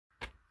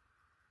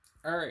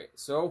Alright,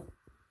 so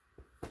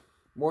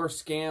more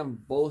scam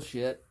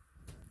bullshit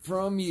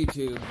from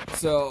YouTube.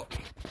 So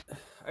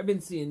I've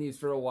been seeing these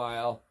for a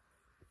while.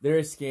 They're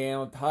a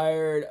scam. I'm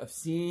tired of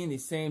seeing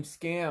these same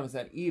scams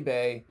on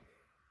eBay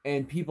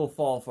and people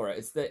fall for it.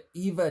 It's the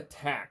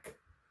Evatac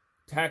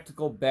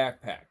tactical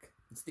backpack.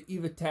 It's the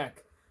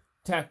Evatac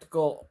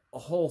tactical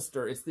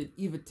holster. It's the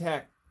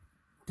Evatac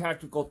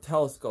tactical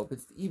telescope.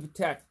 It's the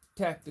Evatac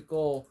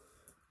tactical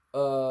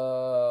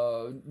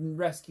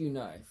rescue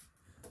knife.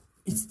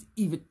 It's the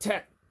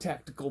Evatac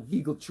tactical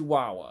beagle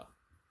chihuahua.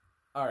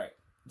 Alright,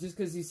 just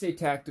because you say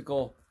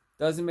tactical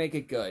doesn't make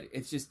it good.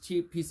 It's just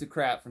cheap piece of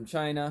crap from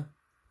China.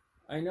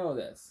 I know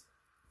this.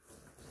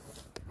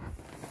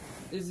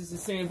 This is the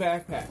same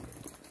backpack.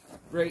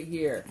 Right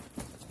here.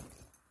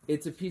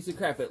 It's a piece of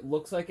crap. It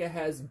looks like it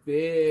has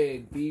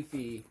big,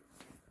 beefy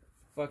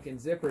fucking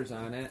zippers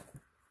on it.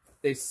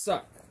 They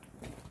suck.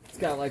 It's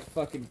got like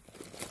fucking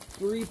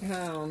 3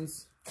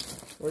 pounds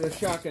worth of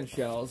shotgun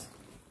shells.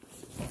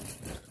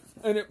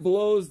 And it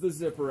blows the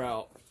zipper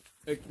out.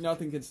 Like,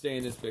 nothing can stay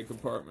in this big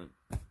compartment.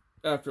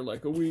 After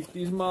like a week,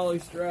 these molly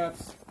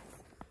straps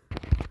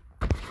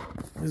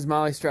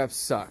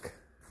suck.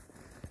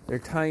 They're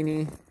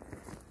tiny.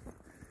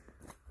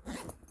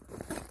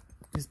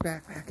 This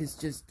backpack is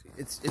just,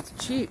 it's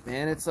cheap,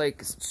 man. It's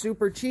like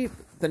super cheap.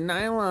 The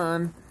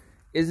nylon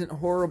isn't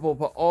horrible,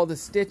 but all the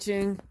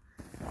stitching,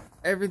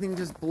 everything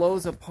just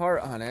blows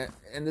apart on it,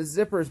 and the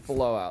zippers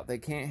blow out. They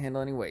can't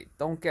handle any weight.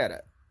 Don't get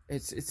it.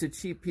 It's a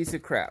cheap piece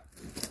of crap.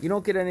 You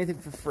don't get anything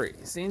for free.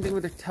 Same thing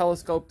with their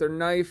telescope, their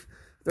knife,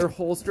 their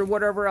holster,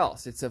 whatever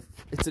else. It's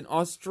an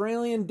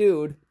Australian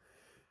dude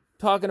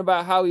talking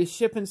about how he's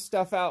shipping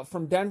stuff out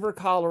from Denver,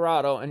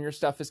 Colorado, and your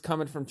stuff is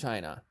coming from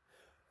China.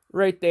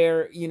 Right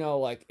there, you know,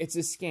 like, it's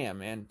a scam,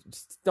 man.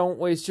 Just don't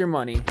waste your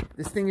money.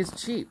 This thing is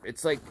cheap.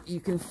 It's like, you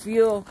can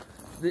feel,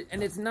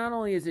 and it's not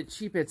only is it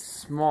cheap, it's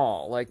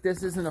small. Like,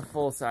 this isn't a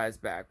full-size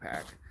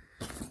backpack.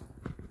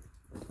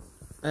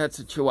 That's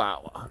a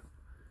Chihuahua.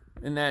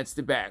 And that's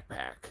the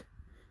backpack.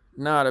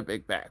 Not a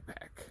big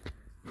backpack.